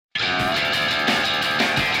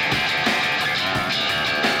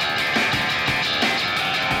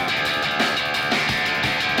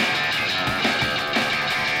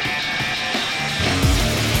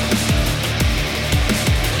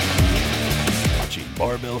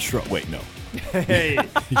Barbell Shrug. Wait, no.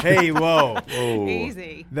 Hey, whoa. Oh.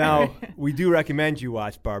 Easy. Now, we do recommend you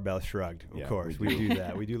watch Barbell Shrugged, of Yeah, course. we We do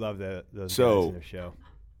that. We do love those guys So- in their show.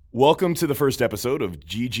 Welcome to the first episode of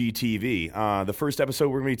GGTV. The first episode,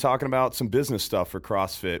 we're going to be talking about some business stuff for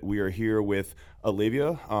CrossFit. We are here with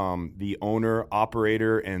Olivia, the owner,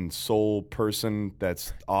 operator, and sole person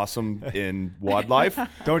that's awesome in wildlife.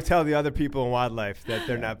 Don't tell the other people in wildlife that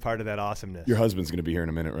they're not part of that awesomeness. Your husband's going to be here in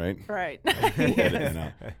a minute, right? Right. We'll edit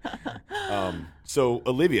that out. So,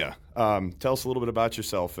 Olivia, tell us a little bit about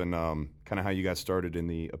yourself and kind of how you got started in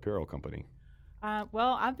the apparel company.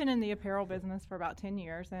 Well, I've been in the apparel business for about 10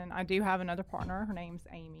 years, and I do have another partner. Her name's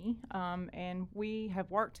Amy, and we have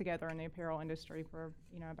worked together in the apparel industry for,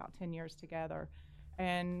 about 10 years together.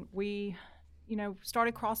 And we,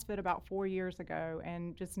 started CrossFit about 4 years ago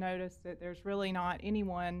and just noticed that there's really not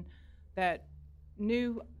anyone that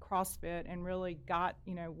knew CrossFit and really got,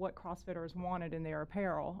 what CrossFitters wanted in their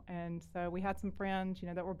apparel. And so we had some friends,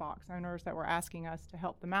 that were box owners that were asking us to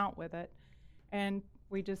help them out with it. And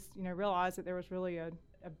we just, realized that there was really a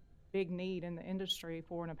big need in the industry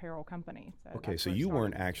for an apparel company. Okay, so you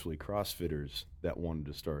weren't actually CrossFitters that wanted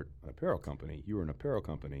to start an apparel company. You were an apparel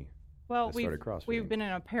company. Well, that started CrossFitting. we've been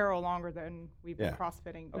in apparel longer than we've been Yeah.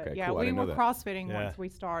 CrossFitting. But Okay, yeah, cool. I we didn't were know that. CrossFitting Yeah. once we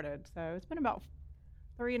started. So it's been about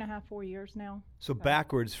 3.5, 4 years now. So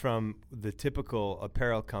backwards from the typical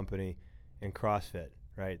apparel company in CrossFit,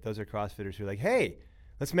 right? Those are CrossFitters who are like, hey,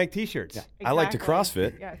 let's make T-shirts. I like to Exactly.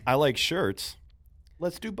 CrossFit. Yes. I like shirts.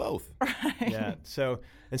 Let's do both. Yeah. So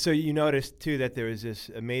you noticed too that there was this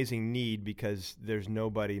amazing need because there's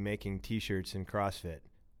nobody making T-shirts in CrossFit.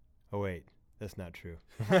 Oh wait, that's not true.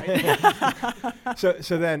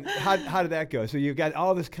 So then how did that go? So you've got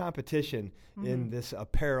all this competition in this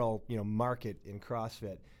apparel market in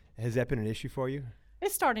CrossFit. Has that been an issue for you?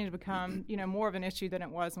 It's starting to become, more of an issue than it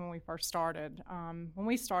was when we first started. When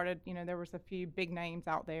we started, there was a few big names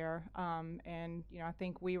out there, and I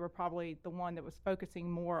think we were probably the one that was focusing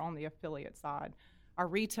more on the affiliate side. Our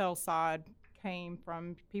retail side came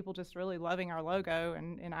from people just really loving our logo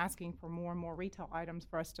and asking for more and more retail items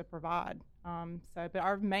for us to provide. But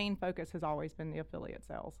our main focus has always been the affiliate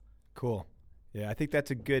sales. Cool. Yeah, I think that's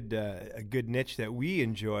a good niche that we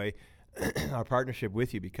enjoy our partnership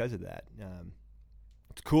with you because of that.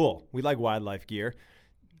 It's cool. We like wildlife gear.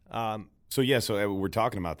 So we're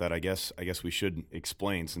talking about that. I guess we should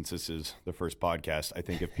explain, since this is the first podcast. I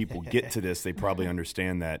think if people get to this, they probably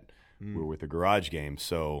understand that we're with the Garage Games.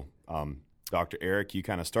 So, Dr. Eric, you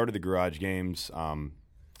kind of started the Garage Games.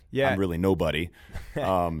 Yeah. I'm really nobody.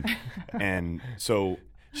 And so...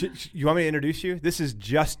 You want me to introduce you? This is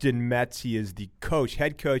Justin Metz. He is the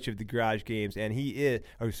head coach of the Garage Games, and he is,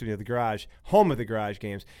 the Garage, home of the Garage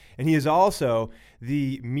Games, and he is also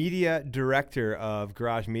the media director of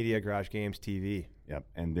Garage Media, Garage Games TV. Yep.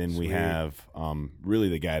 And then Sweet. we have really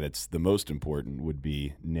the guy that's the most important would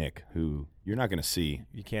be Nick, who you're not going to see.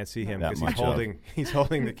 You can't see him That because much of. he's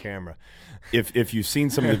holding the camera. If you've seen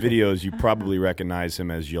some of the videos, you probably recognize him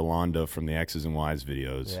as Yolanda from the X's and Y's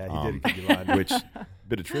videos. Yeah, he did a good Yolanda. Which,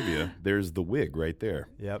 bit of trivia, there's the wig right there.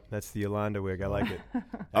 Yep, that's the Yolanda wig. I like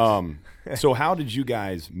it. So how did you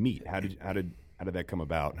guys meet? How did that come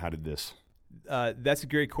about? How did this? That's a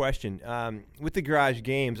great question. With the Garage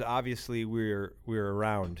Games, obviously we're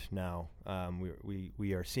around now.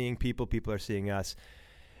 We are seeing people. People are seeing us.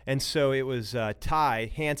 And so it was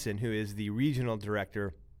Ty Hansen, who is the regional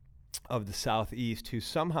director of the Southeast, who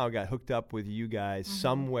somehow got hooked up with you guys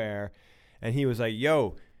somewhere. And he was like,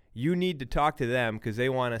 yo, you need to talk to them because they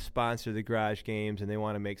want to sponsor the Garage Games and they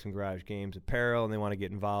want to make some Garage Games apparel and they want to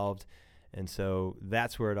get involved. And so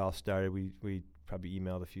that's where it all started. We probably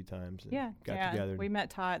emailed a few times and got together. We met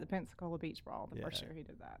Ty at the Pensacola Beach Brawl the first Yeah. year he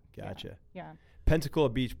did that. Gotcha. Yeah. Pensacola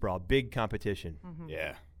Beach Brawl, big competition.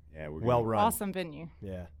 Yeah. We're Well gonna run. Awesome venue.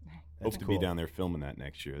 Yeah. hope That's to cool. be down there filming that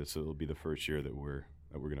next year. So it'll be the first year that we're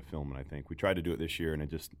going to film it. I think we tried to do it this year and it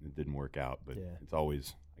didn't work out. But Yeah. it's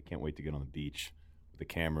always, I can't wait to get on the beach with the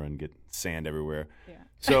camera and get sand everywhere. Yeah.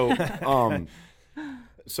 So,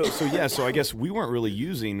 so I guess we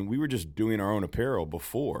were just doing our own apparel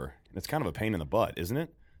before. And it's kind of a pain in the butt, isn't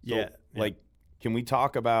it? So, Yeah. Like, can we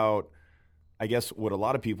talk about, I guess, what a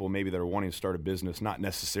lot of people maybe that are wanting to start a business, not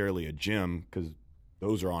necessarily a gym, because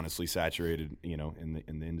those are honestly saturated, in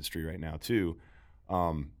the industry right now too.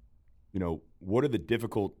 What are the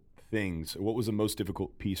difficult things? What was the most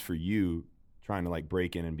difficult piece for you trying to like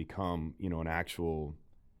break in and become, an actual,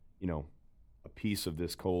 a piece of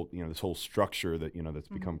this this whole structure that, that's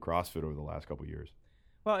become CrossFit over the last couple of years?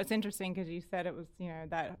 Well, it's interesting because you said it was,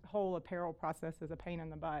 that whole apparel process is a pain in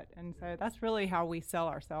the butt. And so that's really how we sell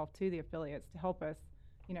ourselves to the affiliates to help us,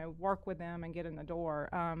 work with them and get in the door.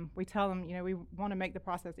 We tell them, we want to make the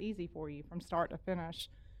process easy for you from start to finish.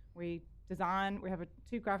 We have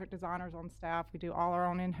 2 graphic designers on staff. We do all our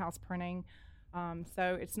own in-house printing.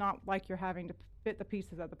 So it's not like you're having to fit the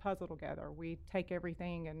pieces of the puzzle together. We take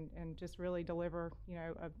everything and just really deliver,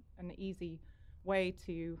 an easy way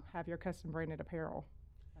to have your custom branded apparel.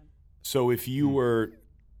 So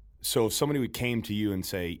if somebody came to you and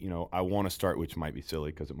say, I want to start, which might be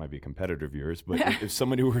silly because it might be a competitor of yours, but if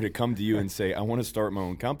somebody were to come to you and say, I want to start my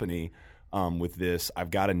own company with this, I've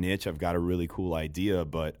got a niche, I've got a really cool idea,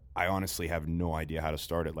 but I honestly have no idea how to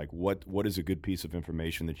start it. Like what is a good piece of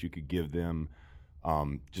information that you could give them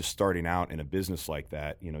just starting out in a business like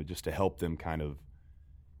that, just to help them kind of,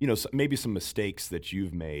 maybe some mistakes that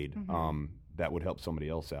you've made that would help somebody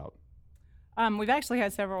else out? We've actually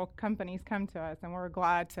had several companies come to us, and we're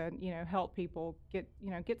glad to, help people get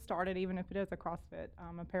started, even if it is a CrossFit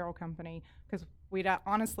apparel company, because we'd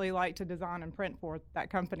honestly like to design and print for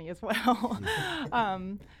that company as well.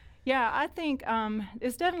 Yeah, I think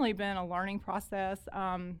it's definitely been a learning process.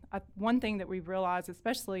 One thing that we've realized,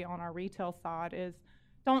 especially on our retail side, is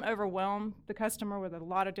don't overwhelm the customer with a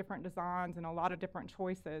lot of different designs and a lot of different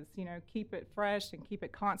choices. Keep it fresh and keep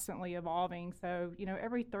it constantly evolving. So,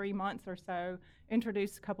 every 3 months or so,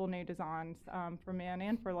 introduce a couple new designs for men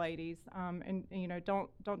and for ladies. And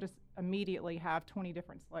don't just immediately have 20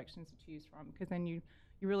 different selections to choose from, because then you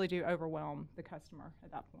really do overwhelm the customer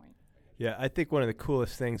at that point. Yeah, I think one of the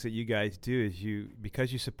coolest things that you guys do is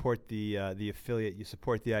because you support the affiliate, you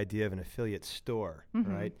support the idea of an affiliate store,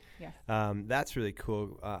 right? Yes. That's really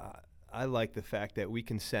cool. I like the fact that we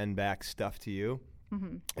can send back stuff to you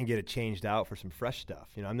and get it changed out for some fresh stuff.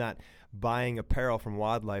 I'm not buying apparel from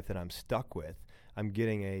Wildlife that I'm stuck with. I'm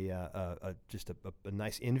getting a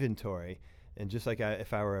nice inventory, and just like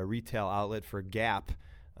if I were a retail outlet for Gap,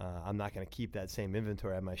 I'm not going to keep that same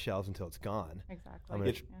inventory on my shelves until it's gone.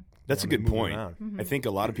 Exactly. That's a good point. I think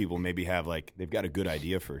a lot of people maybe have they've got a good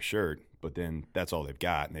idea for a shirt, but then that's all they've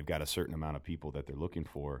got, and they've got a certain amount of people that they're looking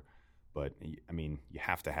for. But I mean, you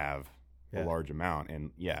have to have a large amount,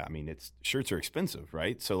 and shirts are expensive,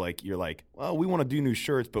 right? So you're like, well, we want to do new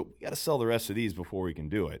shirts, but we got to sell the rest of these before we can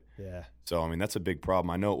do it. Yeah. So I mean, that's a big problem.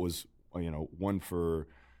 I know it was one for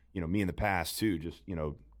me in the past too. Just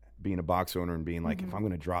being a box owner and being like, if I'm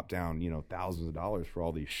going to drop down, thousands of dollars for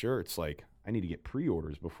all these shirts, I need to get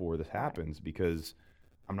pre-orders before this happens, because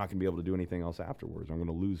I'm not going to be able to do anything else afterwards. I'm going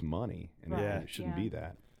to lose money, and it shouldn't be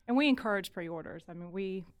that. And we encourage pre-orders. I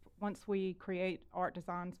mean, once we create art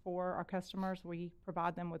designs for our customers, we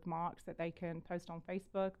provide them with mocks that they can post on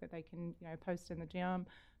Facebook, that they can, post in the gym.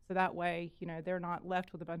 So that way, they're not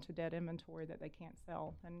left with a bunch of dead inventory that they can't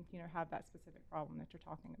sell and, have that specific problem that you're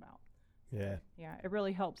talking about. Yeah. Yeah, it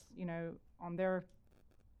really helps, on their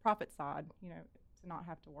profit side, to not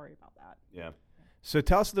have to worry about that. Yeah. So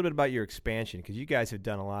tell us a little bit about your expansion, because you guys have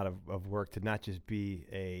done a lot of work to not just be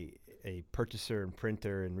a purchaser and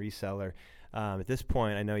printer and reseller. At this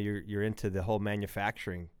point, I know you're into the whole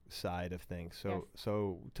manufacturing side of things.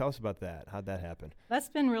 So tell us about that. How'd that happen? That's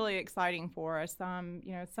been really exciting for us.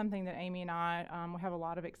 It's something that Amy and I have a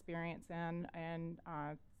lot of experience in, and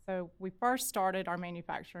so we first started our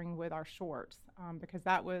manufacturing with our shorts because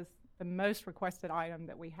that was the most requested item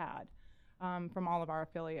that we had from all of our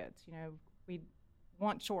affiliates. We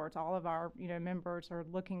want shorts. All of our members are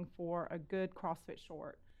looking for a good CrossFit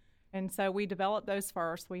short. And so we developed those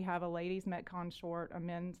first. We have a ladies' Metcon short, a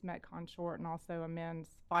men's Metcon short, and also a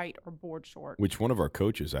men's fight or board short. Which one of our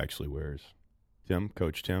coaches actually wears?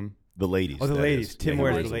 Coach Tim? The ladies. Oh, the ladies. Tim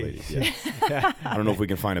wears the ladies. Yeah. I don't know if we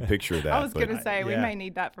can find a picture of that. I was going to say, we may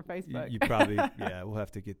need that for Facebook. You probably, we'll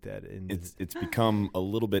have to get that in. It's become a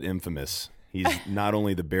little bit infamous. He's not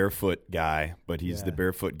only the barefoot guy, but he's the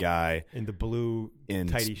barefoot guy in the blue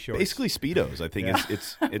tighty shorts. Basically Speedos. I think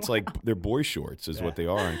it's like they're boy shorts is what they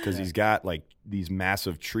are, because he's got these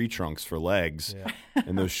massive tree trunks for legs,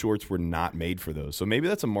 and those shorts were not made for those. So maybe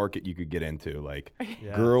that's a market you could get into,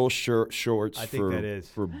 girl shorts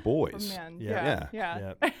for boys. For men.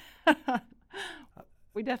 Yeah.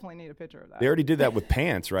 We definitely need a picture of that. They already did that with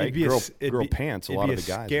pants, right? Girl pants. A lot of the guys.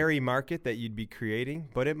 It'd be a scary market that you'd be creating,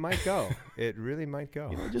 but it might go. It really might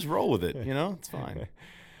go. Just roll with it. It's fine.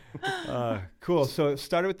 Cool. So it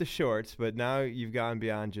started with the shorts, but now you've gone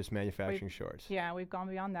beyond just manufacturing shorts. Yeah, we've gone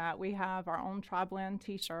beyond that. We have our own Tri-Blend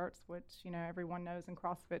T-shirts, which everyone knows in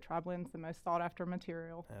CrossFit, Tri-Blend's the most sought-after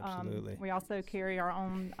material. Absolutely. We also carry our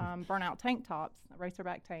own burnout tank tops,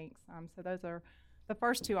 racerback tanks. So those are The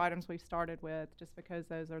first 2 items we've started with, just because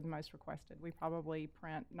those are the most requested. We probably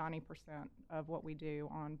print 90% of what we do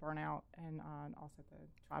on Burnout and also the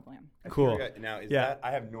Tri-Blend. Cool. Now, is Yeah. that,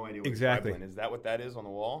 I have no idea what Exactly. Tri-Blend is. That what that is on the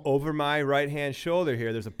wall? Over my right-hand shoulder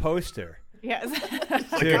here, there's a poster. Yes.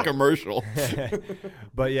 Like a commercial.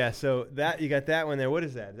 But yeah, so that you got that one there. What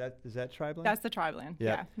is that? Is that Tri-Blend? That's the Tri-Blend.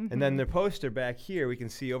 Yeah. And then the poster back here, we can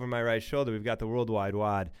see over my right shoulder, we've got the Worldwide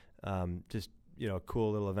WOD. Just, a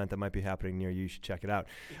cool little event that might be happening near you. You should check it out.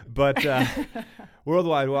 But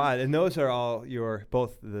Worldwide WOD, and those are all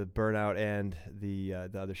both the Burnout and the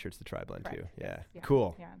other shirts, the Tri-Blend too. Yeah.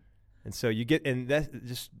 Cool. Yeah. And so you get, and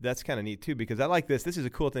that's kind of neat too, because I like this. This is a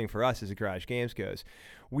cool thing for us as a Garage Games goes.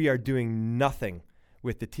 We are doing nothing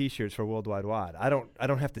with the T-shirts for Worldwide WOD. I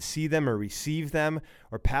don't have to see them or receive them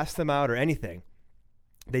or pass them out or anything.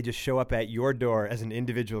 They just show up at your door as an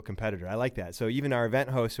individual competitor. I like that. So even our event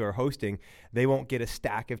hosts who are hosting, they won't get a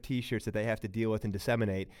stack of T-shirts that they have to deal with and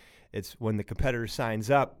disseminate. It's when the competitor signs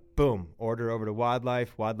up, boom, order over to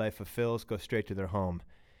Wildlife. Wildlife fulfills, goes straight to their home.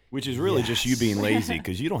 Which is really just you being lazy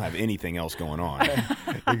because you don't have anything else going on.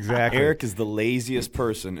 Exactly. Eric is the laziest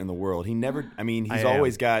person in the world. He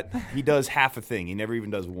does half a thing. He never even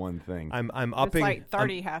does one thing. I'm It's upping. like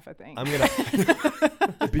 30 half a thing. I'm gonna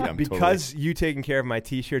because totally. you taking care of my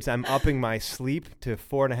T-shirts. I'm upping my sleep to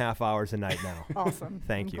 4.5 hours a night now. Awesome.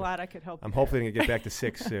 Thank I'm you. glad I could help I'm you hopefully gonna get back to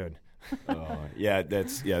 6 soon.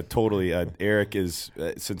 Totally. Eric is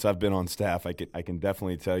since I've been on staff, I can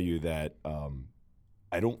definitely tell you that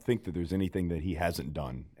I don't think that there's anything that he hasn't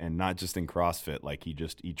done, and not just in CrossFit. Like he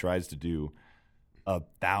tries to do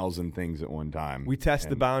 1,000 things at one time. We test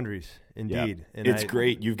the boundaries, indeed. Yeah, And it's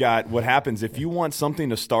great. You've got what happens if you want something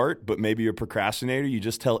to start, but maybe you're a procrastinator. You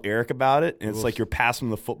just tell Eric about it, and it's like you're passing him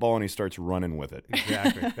the football, and he starts running with it.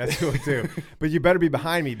 Exactly. That's what we do. But you better be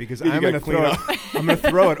behind me because I'm gotta going to clean throw up. it. I'm going to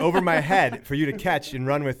throw it over my head for you to catch and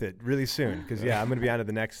run with it really soon. Because I'm going to be on to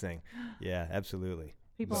the next thing. Yeah, absolutely.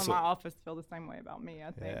 People in my office feel the same way about me,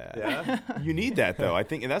 I think. Yeah. You need that, though. I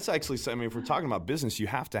think, and that's actually something, I mean, if we're talking about business, you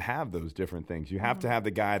have to have those different things. You have to have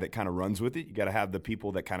the guy that kind of runs with it. You got to have the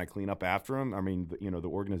people that kind of clean up after him. I mean, the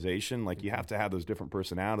organization, like you have to have those different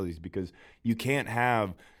personalities because you can't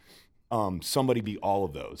have somebody be all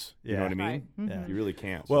of those. You know what I mean? Right. Yeah. You really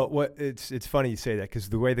can't. Well, it's funny you say that because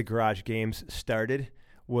the way the Garage Games started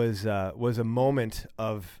was a moment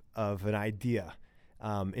of an idea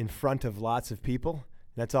in front of lots of people.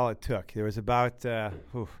 That's all it took. There was about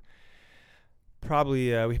we probably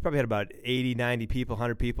had about 80, 90 people,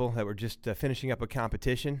 100 people that were just finishing up a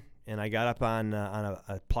competition, and I got up on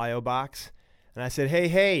a plyo box, and I said,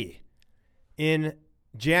 hey, in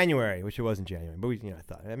January, which it wasn't January, but I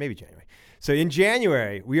thought maybe January. So in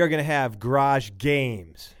January, we are going to have Garage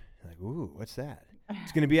Games. I'm like, ooh, what's that?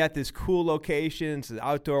 It's going to be at this cool location. It's an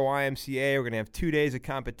outdoor YMCA. We're going to have 2 days of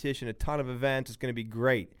competition, a ton of events. It's going to be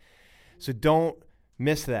great. So don't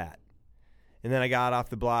miss that. And then I got off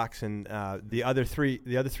the blocks, and the other three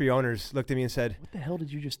owners looked at me and said, what the hell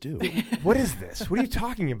did you just do? What is this? What are you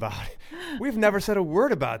talking about? We've never said a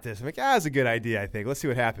word about this. I'm like, that's a good idea, I think. Let's see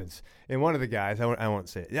what happens. And one of the guys, I won't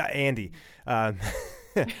say it. Yeah, Andy. I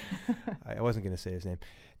wasn't going to say his name.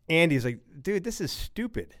 Andy's like, dude, this is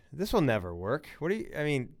stupid. This will never work.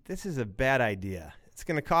 This is a bad idea. It's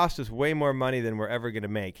going to cost us way more money than we're ever going to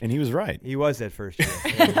make. And he was right. He was that first year.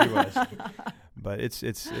 Yeah, he was. But it's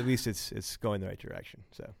at least it's going the right direction.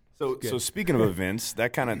 So speaking of events,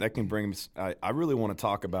 that can bring us. I really want to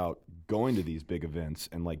talk about going to these big events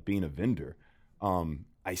and like being a vendor.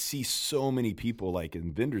 I see so many people like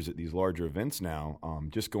in vendors at these larger events now,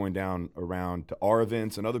 just going down around to our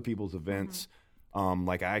events and other people's events.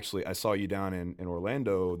 Like I saw you down in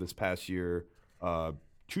Orlando this past year.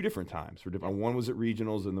 2 different times. One was at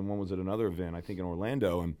regionals, and then one was at another event, I think in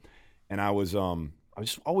Orlando. And I was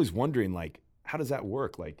just always wondering, like, how does that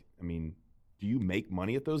work? Like, I mean, do you make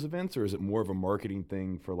money at those events, or is it more of a marketing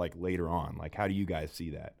thing for like later on? Like, how do you guys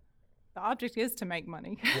see that? The object is to make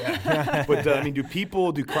money. Yeah. But do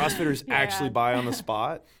CrossFitters actually buy on the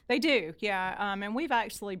spot? They do, yeah. And we've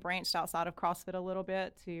actually branched outside of CrossFit a little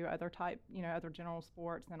bit to other general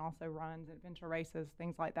sports, and also runs, adventure races,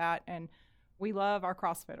 things like that. And we love our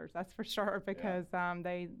CrossFitters, that's for sure, because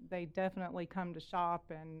they definitely come to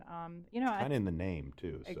shop, and kind of in the name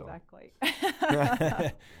too. So. Exactly.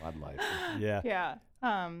 Wildlife. Yeah. Yeah.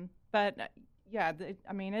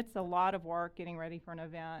 It's a lot of work getting ready for an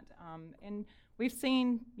event, and we've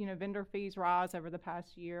seen vendor fees rise over the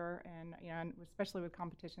past year, and especially with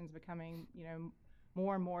competitions becoming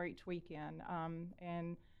more and more each weekend,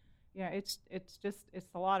 and it's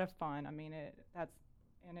a lot of fun. I mean,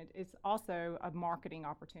 and it's also a marketing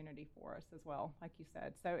opportunity for us as well, like you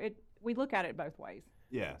said. So we look at it both ways.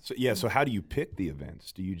 Yeah. So how do you pick the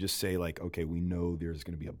events? Do you just say like, okay, we know there's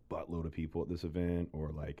going to be a buttload of people at this event,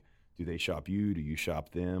 or like, do they shop you? Do you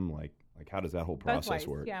shop them? Like how does that whole process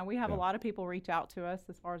work? Yeah, we have a lot of people reach out to us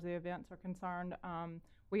as far as the events are concerned.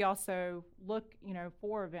 We also look,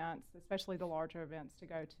 for events, especially the larger events to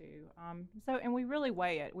go to. And we really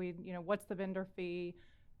weigh it. What's the vendor fee?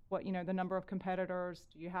 What, the number of competitors?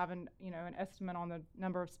 Do you have an estimate on the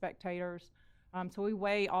number of spectators? So we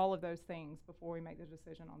weigh all of those things before we make the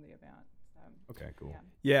decision on the event. So, okay, cool.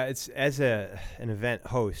 Yeah, it's as an event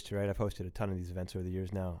host, right? I've hosted a ton of these events over the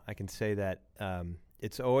years now. I can say that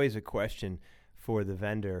it's always a question for the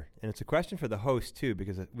vendor, and it's a question for the host too,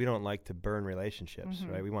 because we don't like to burn relationships,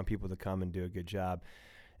 right? We want people to come and do a good job.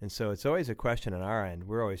 And so it's always a question on our end.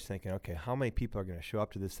 We're always thinking, okay, how many people are going to show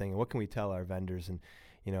up to this thing, and what can we tell our vendors? And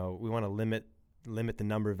we want to limit the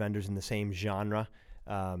number of vendors in the same genre.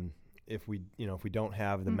 If we don't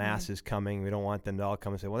have the masses coming, we don't want them to all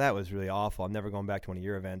come and say, well, that was really awful. I'm never going back to one of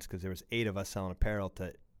your events because there was 8 of us selling apparel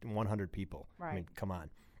to 100 people. Right. I mean, come on.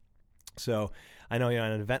 So I know, on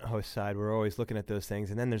an event host side, we're always looking at those things.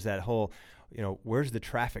 And then there's that whole, where's the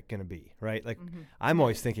traffic going to be, right? Like I'm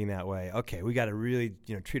always thinking that way. Okay, we got to really,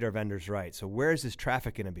 treat our vendors right. So where's this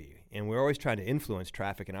traffic going to be? And we're always trying to influence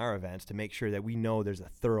traffic in our events to make sure that we know there's a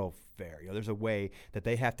thoroughfare. There's a way that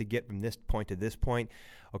they have to get from this point to this point.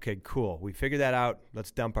 Okay, cool. We figured that out.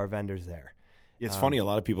 Let's dump our vendors there. It's funny. A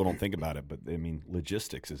lot of people don't think about it, but I mean,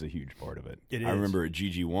 logistics is a huge part of it. It is. I remember at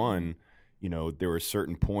GG1, there were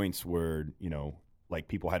certain points where, like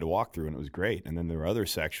people had to walk through and it was great. And then there were other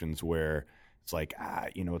sections where it's like,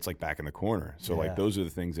 it's like back in the corner. So like those are the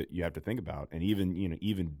things that you have to think about. And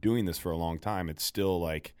even doing this for a long time, it's still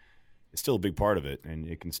a big part of it, and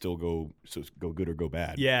it can still go good or go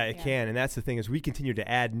bad. Yeah, it can. And that's the thing is we continue to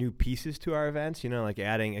add new pieces to our events, like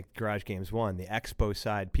adding a Garage Games 1, the expo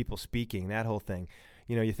side, people speaking, that whole thing.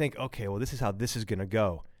 You think, okay, well, this is how this is going to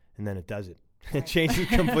go. And then it doesn't. It changes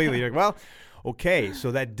completely. You're like, well, okay,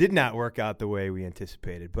 so that did not work out the way we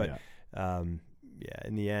anticipated. But,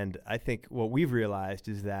 in the end, I think what we've realized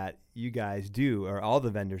is that you guys do, or all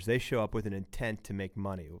the vendors, they show up with an intent to make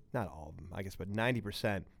money. Not all of them, I guess, but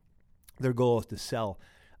 90%. Their goal is to sell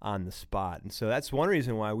on the spot. And so that's one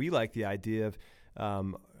reason why we like the idea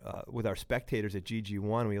of, with our spectators at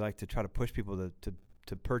GG1, we like to try to push people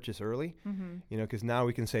to purchase early, because now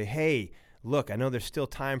we can say, hey, look, I know there's still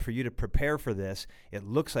time for you to prepare for this. It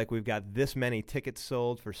looks like we've got this many tickets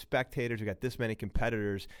sold for spectators. We've got this many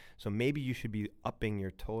competitors. So maybe you should be upping your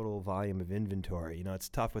total volume of inventory. It's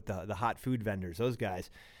tough with the hot food vendors. Those guys,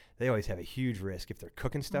 they always have a huge risk. If they're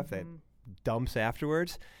cooking stuff that dumps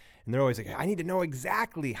afterwards, and they're always like, I need to know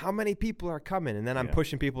exactly how many people are coming. And then I'm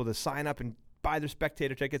pushing people to sign up and buy their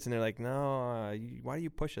spectator tickets. And they're like, no, why do you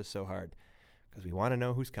push us so hard? Because we want to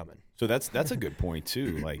know who's coming. So that's a good point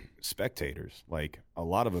too. Like spectators, like a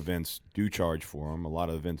lot of events do charge for them. A lot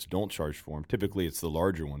of events don't charge for them. Typically, it's the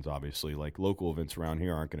larger ones. Obviously, like local events around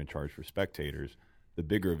here aren't going to charge for spectators. The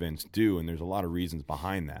bigger events do, and there's a lot of reasons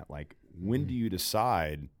behind that. Like, when do you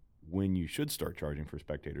decide when you should start charging for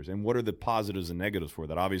spectators, and what are the positives and negatives for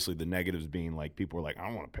that? Obviously, the negatives being like people are like, I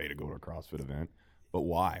don't want to pay to go to a CrossFit event. But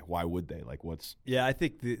why? Why would they? Like, what's... Yeah, I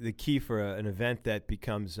think the key for an event that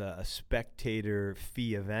becomes a spectator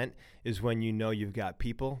fee event is when you've got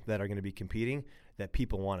people that are going to be competing that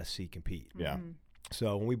people want to see compete. Yeah.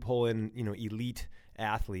 So when we pull in, elite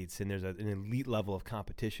athletes and there's an elite level of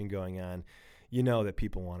competition going on, that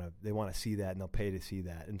people want to see that, and they'll pay to see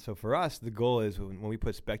that. And so for us, the goal is when we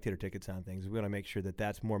put spectator tickets on things, we want to make sure that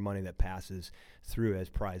that's more money that passes through as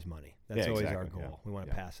prize money. That's always our goal. Yeah. We want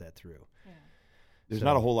to pass that through. Yeah. There's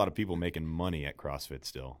not a whole lot of people making money at CrossFit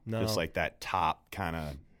still. No. Just like that top kind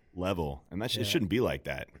of level. And it shouldn't be like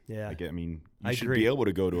that. Yeah. Like, you should be able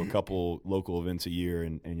to go to a couple local events a year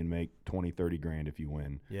and you make 20, 30 grand if you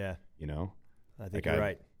win. Yeah. I think you're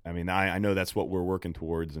right. I mean, I know that's what we're working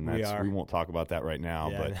towards, and we won't talk about that right now,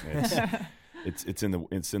 but it's in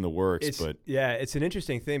the works. It's an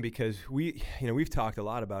interesting thing because we've talked a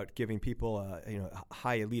lot about giving people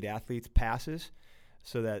high elite athletes passes,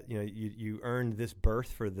 so that you earn this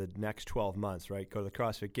berth for the next 12 months, right? Go to the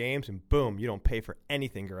CrossFit Games and boom, you don't pay for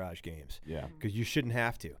anything Garage Games. Yeah. Because you shouldn't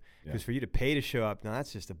have to. Because for you to pay to show up, now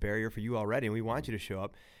that's just a barrier for you already, and we want you to show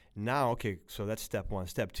up. Now, okay, so that's step one.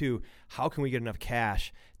 Step two, how can we get enough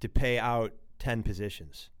cash to pay out 10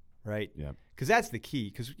 positions, right? Yeah. Because that's the key.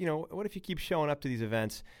 Because, what if you keep showing up to these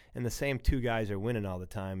events and the same 2 guys are winning all the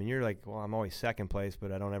time, and you're like, well, I'm always second place,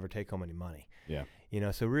 but I don't ever take home any money. Yeah.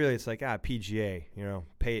 So really it's like, PGA,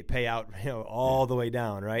 pay out, all the way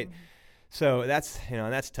down, right? Mm-hmm. So that's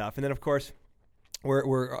tough. And then of course,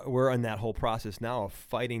 we're in that whole process now of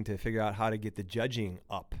fighting to figure out how to get the judging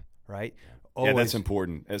up, right? Yeah, that's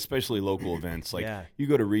important, especially local events. Like you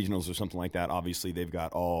go to regionals or something like that, obviously they've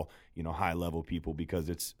got all, high level people because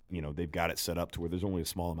it's, they've got it set up to where there's only a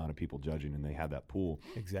small amount of people judging and they have that pool.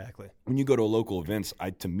 Exactly. When you go to local events,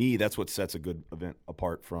 to me, that's what sets a good event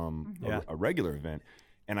apart from a regular event.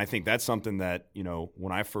 And I think that's something that,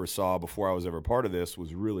 when I first saw before I was ever part of this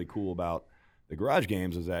was really cool about the garage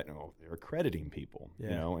games is that they're accrediting people,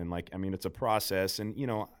 and it's a process, and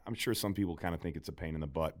I'm sure some people kind of think it's a pain in the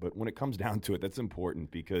butt, but when it comes down to it, that's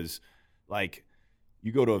important because, like,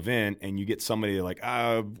 you go to an event and you get somebody like,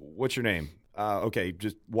 what's your name? Okay,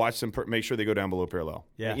 just watch them. Make sure they go down below parallel.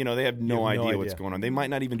 Yeah, they have no idea what's going on. They might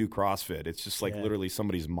not even do CrossFit. It's just like literally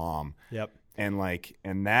somebody's mom. Yep. And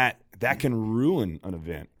that can ruin an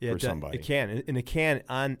event for somebody. It can, and it can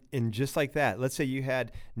and just like that. Let's say you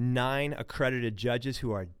had 9 accredited judges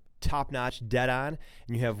who are top notch, dead on,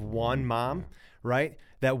 and you have one mom, right?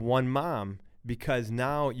 That one mom, because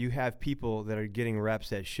now you have people that are getting reps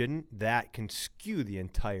that shouldn't. That can skew the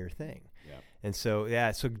entire thing. Yeah. And so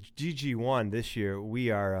so GG1 this year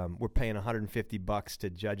we're paying $150 to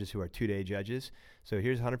judges who are 2-day judges. So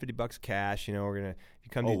here's $150 cash. We're gonna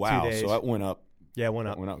come to 2 days. So that went up. Yeah, it went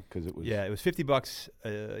up. Because it was. Yeah, it was $50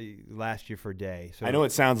 last year for a day. So I know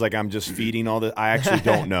it sounds like I'm just feeding all this. I actually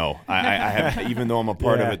don't know. I have, even though I'm a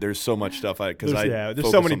part of it. There's so much stuff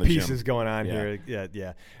there's so many pieces going on here.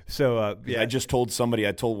 Yeah. So I just told somebody.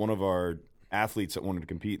 I told one of our athletes that wanted to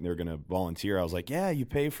compete and they're going to volunteer. I was like, yeah, you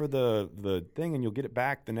pay for the thing and you'll get it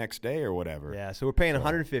back the next day or whatever. Yeah. So we're paying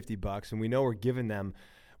 $150, and we know we're giving them.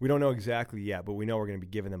 We don't know exactly yet, but we know we're going to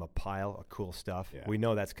be giving them a pile of cool stuff. Yeah. We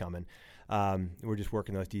know that's coming. We're just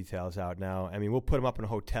working those details out now. I mean, we'll put them up in a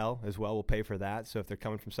hotel as well. We'll pay for that. So if they're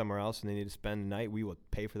coming from somewhere else and they need to spend the night, we will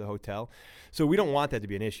pay for the hotel. So we don't want that to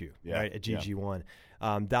be an issue, right, at GG1.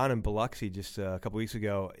 Down in Biloxi just a couple weeks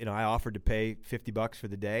ago, I offered to pay $50 for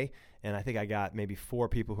the day, and I think I got maybe 4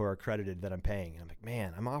 people who are accredited that I'm paying. And I'm like,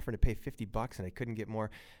 man, I'm offering to pay $50 and I couldn't get more.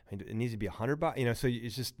 I mean, it needs to be $100. So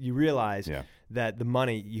it's just, you realize that the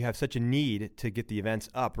money, you have such a need to get the events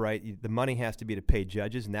up, right? The money has to be to pay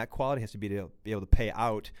judges, and that quality has to be able to pay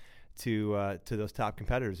out to those top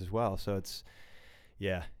competitors as well. So it's,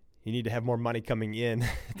 you need to have more money coming in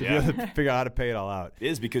to be able to figure out how to pay it all out. It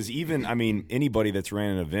is, because even, anybody that's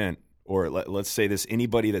ran an event, or let's say this,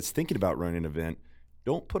 anybody that's thinking about running an event,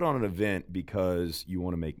 don't put on an event because you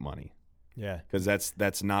want to make money. Yeah. Because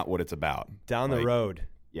that's not what it's about. Down the road.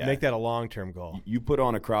 Yeah. Make that a long-term goal. You put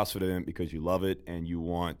on a CrossFit event because you love it and you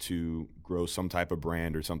want to grow some type of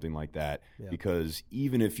brand or something like that. Yeah. Because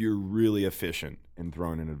even if you're really efficient in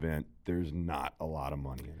throwing an event, there's not a lot of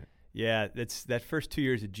money in it. Yeah, that first 2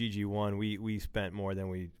 years at GG1, we spent more than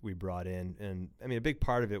we brought in. And, a big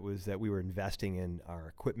part of it was that we were investing in our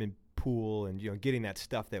equipment pool and, getting that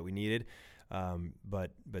stuff that we needed.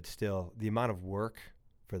 But still, the amount of work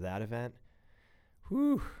for that event,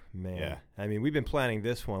 whew, man. Yeah. We've been planning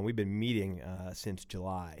this one. We've been meeting since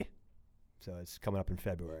July, so it's coming up in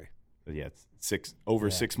February. But it's 6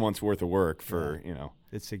 months worth of work for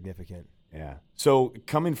It's significant. Yeah. So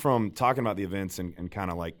coming from talking about the events and kind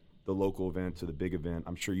of like the local event to the big event,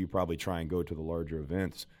 I'm sure you probably try and go to the larger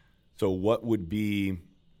events. So what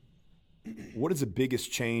is the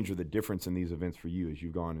biggest change or the difference in these events for you as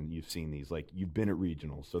you've gone and you've seen these? Like, you've been at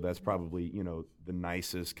regionals, so that's probably, the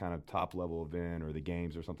nicest kind of top-level event, or the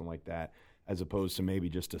games or something like that, as opposed to maybe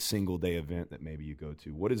just a single-day event that maybe you go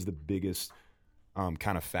to. What is the biggest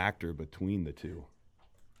kind of factor between the two?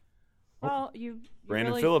 Well,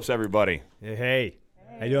 Brandon Phillips, everybody. Hey.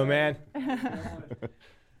 How you doing, man?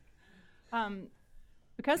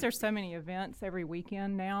 Because there's so many events every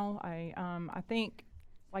weekend now, I think,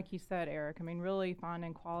 like you said, Eric, really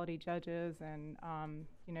finding quality judges and,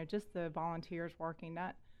 just the volunteers working,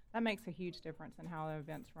 that makes a huge difference in how the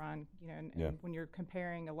events run, and when you're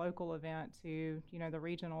comparing a local event to, the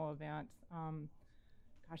regional events,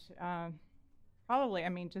 probably,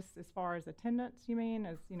 just as far as attendance, you mean,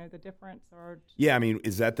 as, the difference? Or yeah,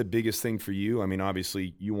 is that the biggest thing for you?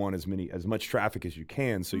 Obviously you want as much traffic as you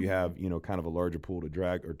can, so you have, kind of a larger pool to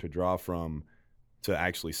draw from, to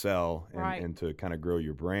actually sell and to kind of grow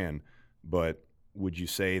your brand. But would you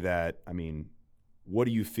say that, what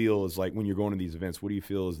do you feel is, like, when you're going to these events, what do you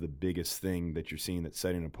feel is the biggest thing that you're seeing that's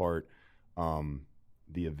setting apart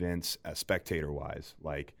the events spectator-wise?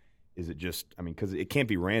 Like, is it just, because it can't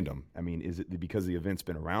be random. Is it because the event's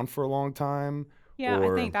been around for a long time? Yeah,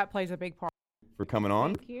 I think that plays a big part. for coming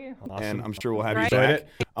on. Thank you. Awesome. And I'm sure we'll have you Great.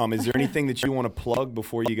 back. Is there anything that you want to plug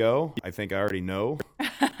before you go? I think I already know.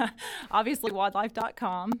 Obviously,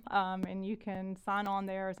 wildlife.com, and you can sign on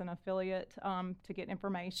there as an affiliate to get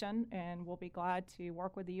information, and we'll be glad to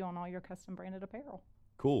work with you on all your custom branded apparel.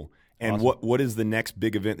 Cool. And Awesome. what is the next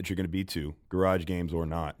big event that you're going to be to, Garage Games or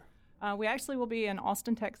not? We actually will be in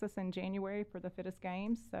Austin, Texas in January for the Fittest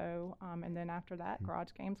Games. So, and then after that, Garage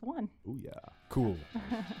Games 1. Ooh, yeah. Cool.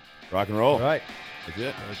 Rock and roll. All right. That's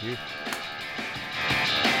it. Thank you.